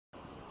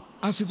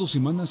Hace 2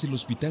 semanas el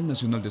Hospital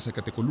Nacional de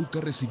Zacatecoluca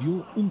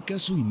recibió un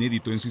caso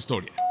inédito en su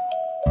historia.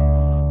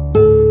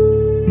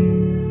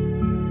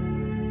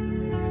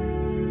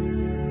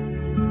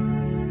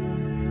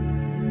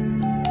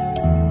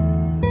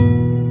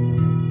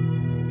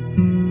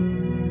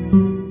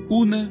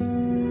 Una,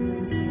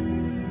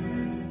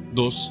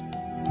 2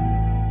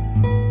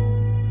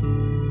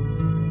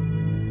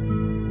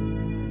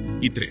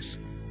 y 3.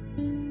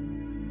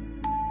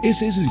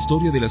 Esa es la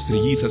historia de las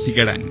trillizas y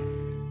gran,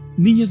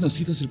 niñas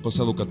nacidas el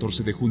pasado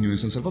 14 de junio en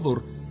San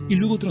Salvador y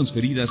luego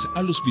transferidas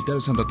al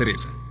Hospital Santa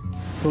Teresa.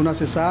 Una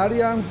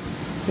cesárea,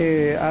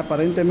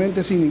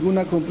 aparentemente sin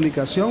ninguna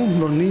complicación.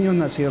 Los niños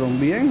nacieron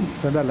bien,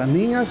 ¿verdad? Las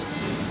niñas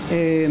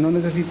no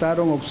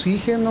necesitaron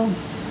oxígeno,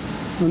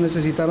 no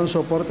necesitaron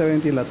soporte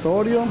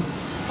ventilatorio.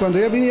 Cuando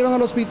ellas vinieron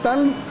al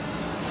hospital,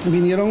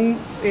 vinieron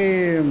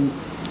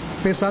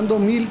pesando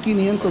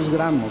 1.500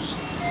 gramos.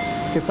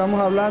 Estamos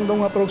hablando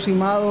un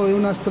aproximado de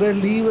unas 3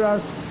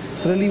 libras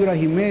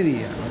y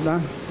media, ¿verdad?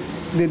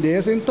 Desde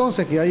ese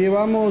entonces, que ya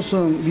llevamos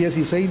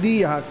 16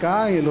 días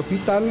acá en el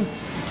hospital,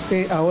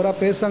 ahora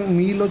pesan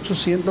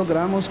 1.800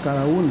 gramos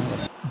cada una.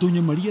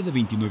 Doña María, de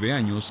 29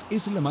 años,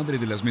 es la madre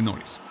de las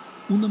menores,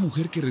 una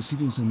mujer que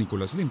reside en San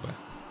Nicolás Lempa,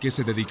 que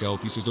se dedica a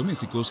oficios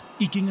domésticos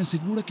y quien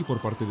asegura que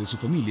por parte de su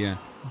familia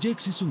ya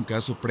existe un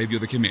caso previo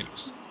de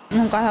gemelos.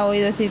 Nunca se ha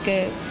oído decir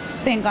que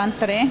tengan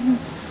 3,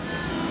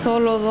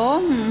 solo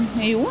 2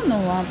 y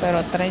 1,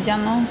 pero 3 ya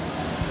no.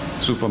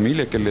 ¿Su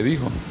familia qué le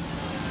dijo?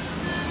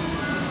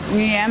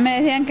 Y ya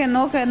me decían que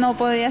no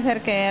podía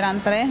ser, que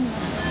eran 3.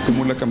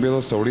 ¿Cómo le ha cambiado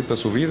hasta ahorita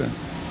su vida?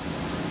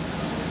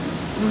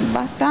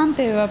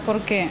 Bastante,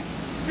 porque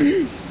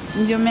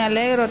yo me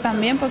alegro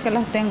también porque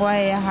las tengo a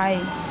ellas ahí,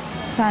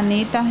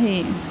 sanitas,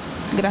 y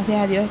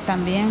gracias a Dios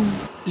están bien.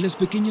 Las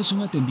pequeñas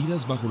son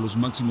atendidas bajo los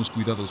máximos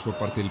cuidados por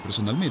parte del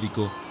personal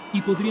médico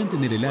y podrían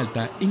tener el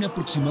alta en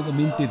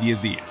aproximadamente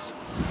 10 días.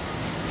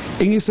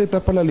 En esta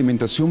etapa la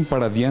alimentación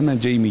para Diana,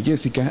 Jamie y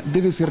Jessica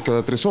debe ser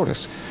cada 3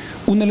 horas.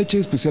 Una leche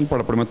especial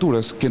para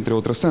prematuras, que entre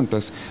otras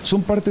tantas,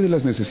 son parte de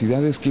las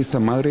necesidades que esta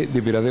madre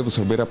deberá de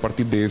absorber a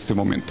partir de este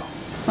momento.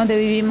 Donde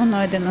vivimos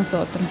no es de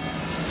nosotros,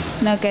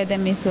 no, que es de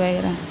mi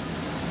suegra.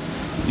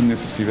 ¿Y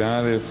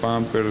necesidades,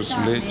 pampers,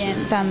 leche?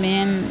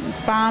 También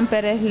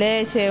pampers,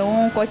 leche,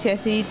 un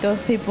cochecito,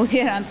 si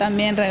pudieran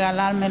también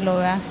regalármelo,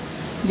 ¿verdad?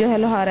 Yo se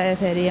los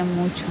agradecería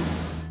mucho.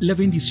 La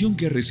bendición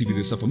que ha recibido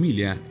esta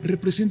familia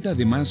representa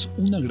además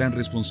una gran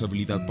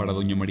responsabilidad para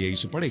doña María y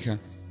su pareja,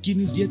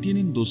 quienes ya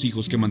tienen 2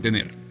 hijos que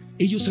mantener.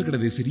 Ellos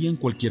agradecerían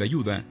cualquier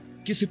ayuda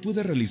que se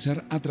pueda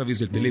realizar a través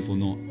del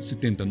teléfono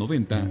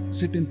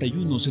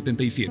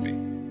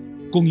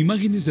 7090-7177. Con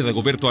imágenes de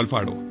Dagoberto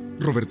Alfaro,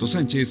 Roberto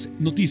Sánchez,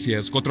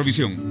 Noticias 4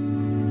 Visión.